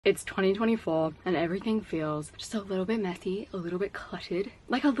It's 2024 and everything feels just a little bit messy, a little bit cluttered,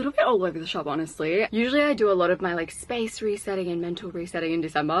 like a little bit all over the shop, honestly. Usually I do a lot of my like space resetting and mental resetting in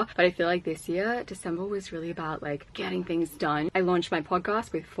December, but I feel like this year, December was really about like getting things done. I launched my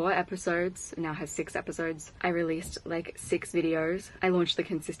podcast with 4 episodes, now has 6 episodes. I released like 6 videos. I launched the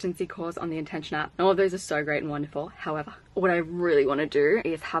consistency course on the Intention app. All of those are so great and wonderful. However, what I really want to do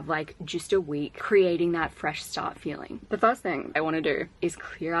is have like just a week creating that fresh start feeling. The first thing I want to do is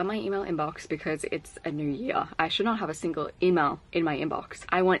clear out my email inbox because it's a new year. I should not have a single email in my inbox.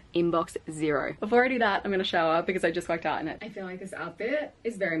 I want inbox 0. Before I do that, I'm gonna shower because I just worked out in it. I feel like this outfit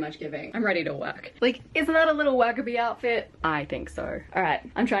is very much giving. I'm ready to work. Like, isn't that a little workabee outfit? I think so. All right,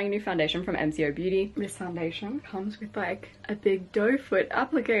 I'm trying a new foundation from MCO Beauty. This foundation comes with like a big doe foot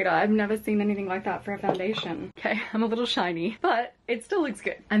applicator. I've never seen anything like that for a foundation. Okay, I'm a little shiny, but it still looks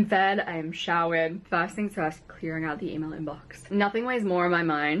good. I'm fed, I'm showered. First things first, clearing out the email inbox. Nothing weighs more on my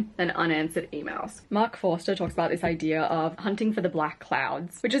mind than unanswered emails. Mark Forster talks about this idea of hunting for the black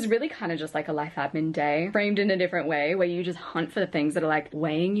clouds, which is really kind of just like a life admin day, framed in a different way, where you just hunt for the things that are like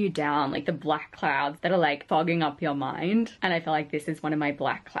weighing you down, like the black clouds that are like fogging up your mind. And I feel like this is one of my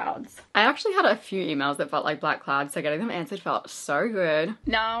black clouds. I actually had a few emails that felt like black clouds, so getting them answered felt so good.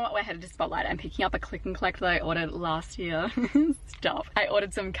 Now we're headed to Spotlight. I'm picking up a click and collect that I ordered last year. Stop. I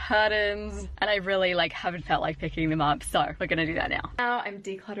ordered some curtains and I really like haven't felt like picking them up, so we're gonna do that now. Now I'm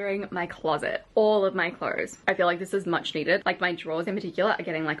decluttering my closet, all of my clothes. I feel like this is much needed. Like my drawers in particular are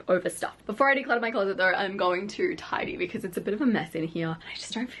getting like overstuffed. Before I declutter my closet though, I'm going to tidy because it's a bit of a mess in here. I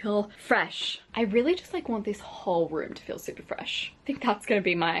just don't feel fresh. I really just like want this whole room to feel super fresh. I think that's gonna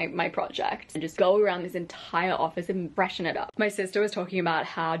be my project, and just go around this entire office and freshen it up. My sister was talking about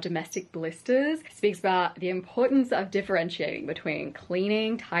how domestic blisters speaks about the importance of differentiating between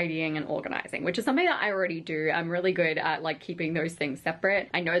cleaning, tidying, and organizing, which is something that I already do. I'm really good at like keeping those things separate.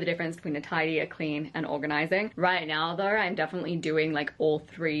 I know the difference between a tidy, a clean, and organizing. Right now though, I'm definitely doing like all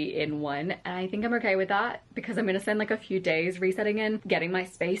 3 in one, and I think I'm okay with that because I'm gonna spend like a few days resetting in, getting my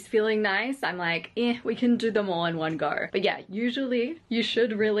space feeling nice. I'm like, we can do them all in one go. But yeah, usually you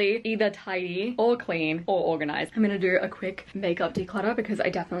should really either tidy or clean or organize. I'm gonna do a quick makeup declutter because I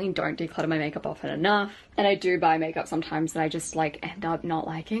definitely don't declutter my makeup often enough. And I do buy makeup sometimes that I just like end up not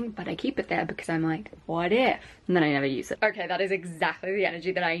liking, but I keep it there because I'm like, what if? And then I never use it. Okay, that is exactly the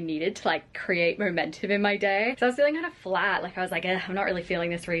energy that I needed to like create momentum in my day. So I was feeling kind of flat. Like I was like, I'm not really feeling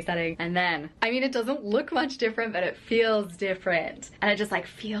this resetting. And then, I mean, it doesn't look much different, but it feels different. And it just like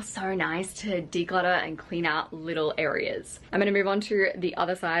feels so nice to declutter and clean out little areas. I'm gonna move on to the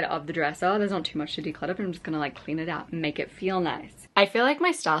other side of the dresser. There's not too much to declutter, but I'm just gonna like clean it out and make it feel nice. I feel like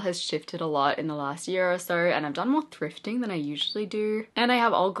my style has shifted a lot in the last year or so, and I've done more thrifting than I usually do. And I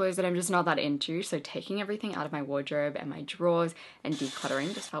have old clothes that I'm just not that into, so taking everything out of my wardrobe and my drawers and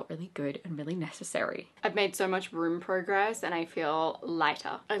decluttering just felt really good and really necessary. I've made so much room progress and I feel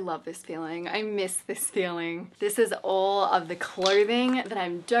lighter. I love this feeling. I miss this feeling. This is all of the clothing that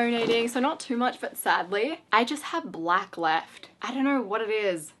I'm donating, so not too much, but sadly, I just have black left. I don't know what it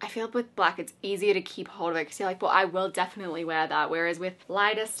is. I feel with black, it's easier to keep hold of it because you're like, well, I will definitely wear that. Whereas with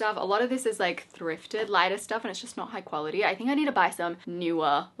lighter stuff, a lot of this is like thrifted lighter stuff and it's just not high quality. I think I need to buy some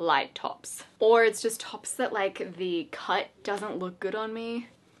newer light tops. Or it's just tops that like the cut doesn't look good on me.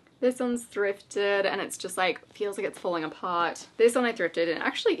 This one's thrifted and it's just like, feels like it's falling apart. This one I thrifted and it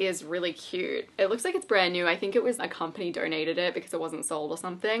actually is really cute. It looks like it's brand new. I think it was a company donated it because it wasn't sold or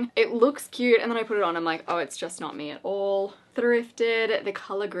something. It looks cute and then I put it on, I'm like, oh, it's just not me at all. Thrifted, the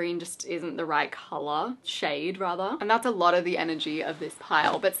color green just isn't the right color, shade rather. And that's a lot of the energy of this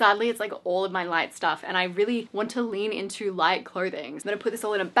pile. But sadly, it's like all of my light stuff and I really want to lean into light clothing. So I'm gonna put this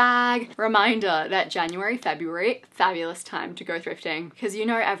all in a bag. Reminder that January, February, fabulous time to go thrifting because you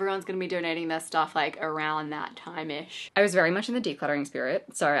know everyone's gonna be donating their stuff like around that time-ish. I was very much in the decluttering spirit.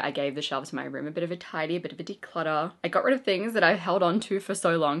 So I gave the shelves in my room a bit of a tidy, a bit of a declutter. I got rid of things that I held on to for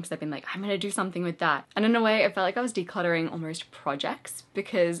so long because I've been like, I'm gonna do something with that. And in a way, it felt like I was decluttering almost projects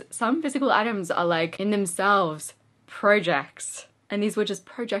because some physical items are like in themselves projects. And these were just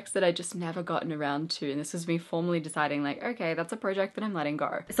projects that I just never gotten around to. And this was me formally deciding like, okay, that's a project that I'm letting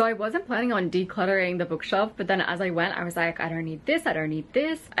go. So I wasn't planning on decluttering the bookshelf, but then as I went, I was like, I don't need this, I don't need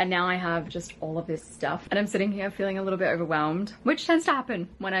this. And now I have just all of this stuff. And I'm sitting here feeling a little bit overwhelmed, which tends to happen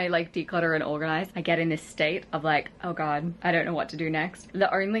when I like declutter and organize. I get in this state of like, oh God, I don't know what to do next.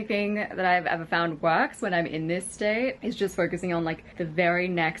 The only thing that I've ever found works when I'm in this state is just focusing on like the very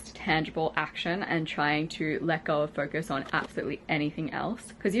next tangible action and trying to let go of focus on absolutely anything else.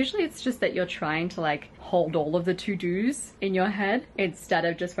 Because usually it's just that you're trying to like hold all of the to-dos in your head instead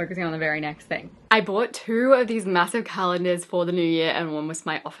of just focusing on the very next thing. I bought 2 of these massive calendars for the new year and one was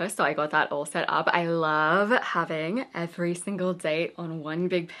my office, so I got that all set up. I love having every single date on one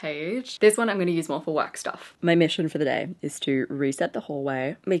big page. This one I'm going to use more for work stuff. My mission for the day is to reset the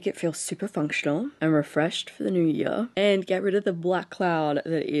hallway, make it feel super functional and refreshed for the new year, and get rid of the black cloud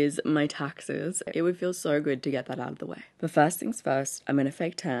that is my taxes. It would feel so good to get that out of the way. But first things first, I'm going to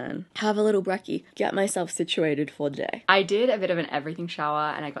fake tan, have a little brekkie, get myself situated for the day. I did a bit of an everything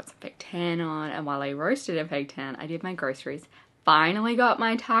shower and I got some fake tan on, and while I roasted a fake tan, I did my groceries. Finally got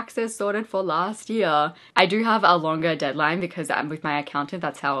my taxes sorted for last year. I do have a longer deadline because I'm with my accountant,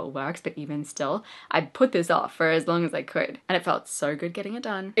 that's how it works, but even still, I put this off for as long as I could and it felt so good getting it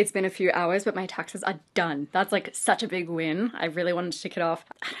done. It's been a few hours, but my taxes are done. That's like such a big win. I really wanted to tick it off.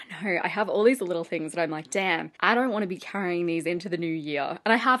 I don't know, I have all these little things that I'm like, damn, I don't want to be carrying these into the new year.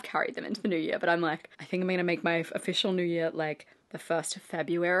 And I have carried them into the new year, but I'm like, I think I'm gonna make my official new year like the 1st of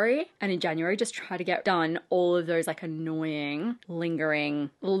February, and in January just try to get done all of those like annoying, lingering,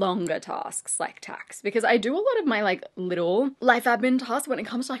 longer tasks like tax, because I do a lot of my like little life admin tasks. When it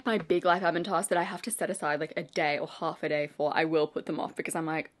comes to like my big life admin tasks that I have to set aside like a day or half a day for, I will put them off because I'm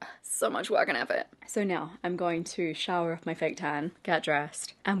like, so much work and effort. So now I'm going to shower off my fake tan, get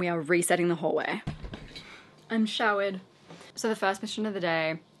dressed, and we are resetting the hallway. I'm showered. So the first mission of the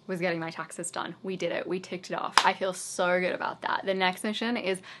day was getting my taxes done. We did it. We ticked it off. I feel so good about that. The next mission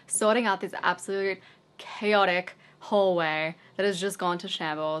is sorting out this absolute chaotic hallway that has just gone to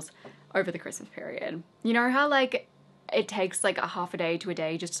shambles over the Christmas period. You know how like it takes like a half a day to a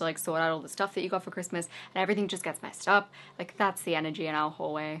day just to like sort out all the stuff that you got for Christmas and everything just gets messed up? Like that's the energy in our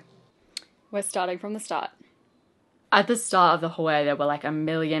hallway. We're starting from the start. At the start of the hallway, there were like a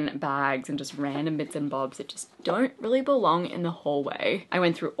million bags and just random bits and bobs that just don't really belong in the hallway. I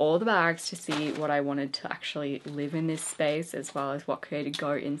went through all the bags to see what I wanted to actually live in this space, as well as what could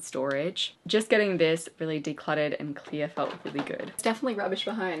go in storage. Just getting this really decluttered and clear felt really good. It's definitely rubbish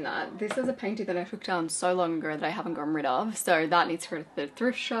behind that. This is a painting that I took down so long ago that I haven't gotten rid of, so that needs to go to the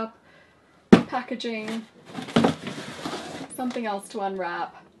thrift shop. Packaging. Something else to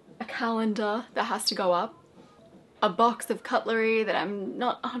unwrap. A calendar that has to go up. A box of cutlery that I'm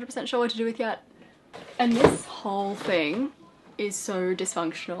not 100% sure what to do with yet. And this whole thing is so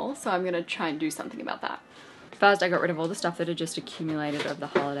dysfunctional, so I'm gonna try and do something about that. First, I got rid of all the stuff that had just accumulated over the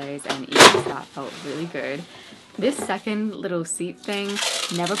holidays, and even that felt really good. This second little seat thing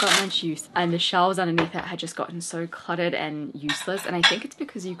never got much use, and the shelves underneath it had just gotten so cluttered and useless, and I think it's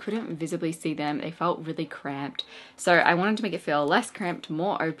because you couldn't visibly see them. They felt really cramped. So I wanted to make it feel less cramped,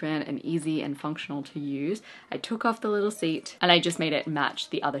 more open and easy and functional to use. I took off the little seat and I just made it match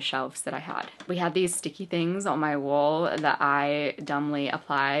the other shelves that I had. We had these sticky things on my wall that I dumbly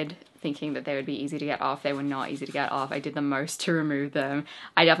applied thinking that they would be easy to get off. They were not easy to get off. I did the most to remove them.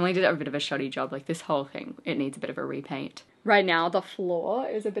 I definitely did a bit of a shoddy job. Like this whole thing, it needs a bit of a repaint. Right now the floor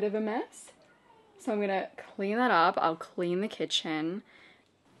is a bit of a mess, so I'm gonna clean that up. I'll clean the kitchen.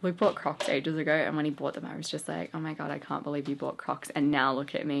 Luke bought Crocs ages ago, and when he bought them I was just like, oh my god, I can't believe you bought Crocs, and now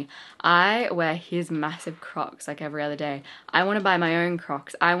look at me. I wear his massive Crocs like every other day. I want to buy my own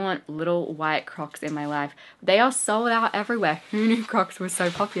Crocs. I want little white Crocs in my life. They are sold out everywhere. Who knew Crocs were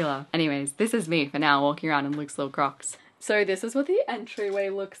so popular? Anyways, this is me for now walking around in Luke's little Crocs. So this is what the entryway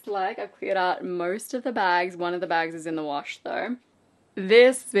looks like. I've cleared out most of the bags. One of the bags is in the wash though.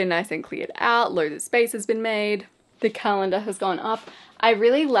 This has been nice and cleared out. Loads of space has been made. The calendar has gone up. I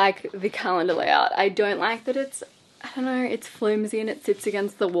really like the calendar layout. I don't like that it's, I don't know, it's flimsy and it sits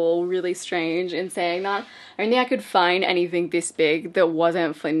against the wall really strange. In saying that, I don't think I could find anything this big that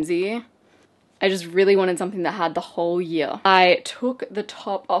wasn't flimsy. I just really wanted something that had the whole year. I took the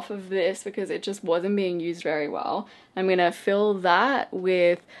top off of this because it just wasn't being used very well. I'm gonna fill that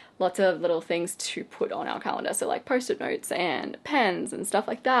with lots of little things to put on our calendar. So like post-it notes and pens and stuff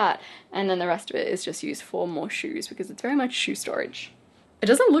like that. And then the rest of it is just used for more shoes because it's very much shoe storage. It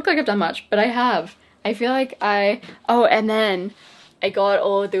doesn't look like I've done much, but I have. I feel like oh, and then I got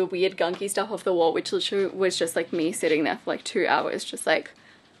all the weird gunky stuff off the wall, which literally was just like me sitting there for like 2 hours, just like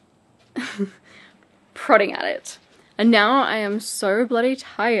prodding at it. And now I am so bloody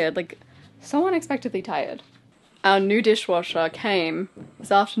tired, like so unexpectedly tired. Our new dishwasher came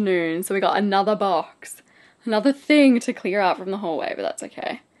this afternoon, so we got another box, another thing to clear out from the hallway, but that's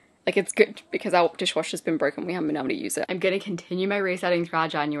okay. Like, it's good because our dishwasher's been broken. We haven't been able to use it. I'm gonna continue my resetting throughout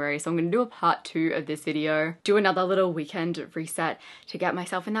January. So I'm gonna do a part 2 of this video. Do another little weekend reset to get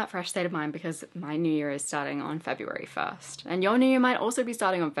myself in that fresh state of mind because my new year is starting on February 1st. And your new year might also be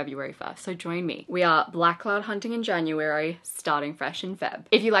starting on February 1st. So join me. We are black cloud hunting in January, starting fresh in Feb.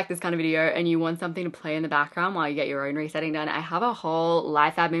 If you like this kind of video and you want something to play in the background while you get your own resetting done, I have a whole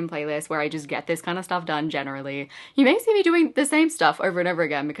life admin playlist where I just get this kind of stuff done generally. You may see me doing the same stuff over and over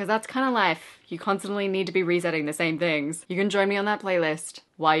again because that's kind of life. You constantly need to be resetting the same things. You can join me on that playlist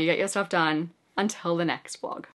while you get your stuff done. Until the next vlog.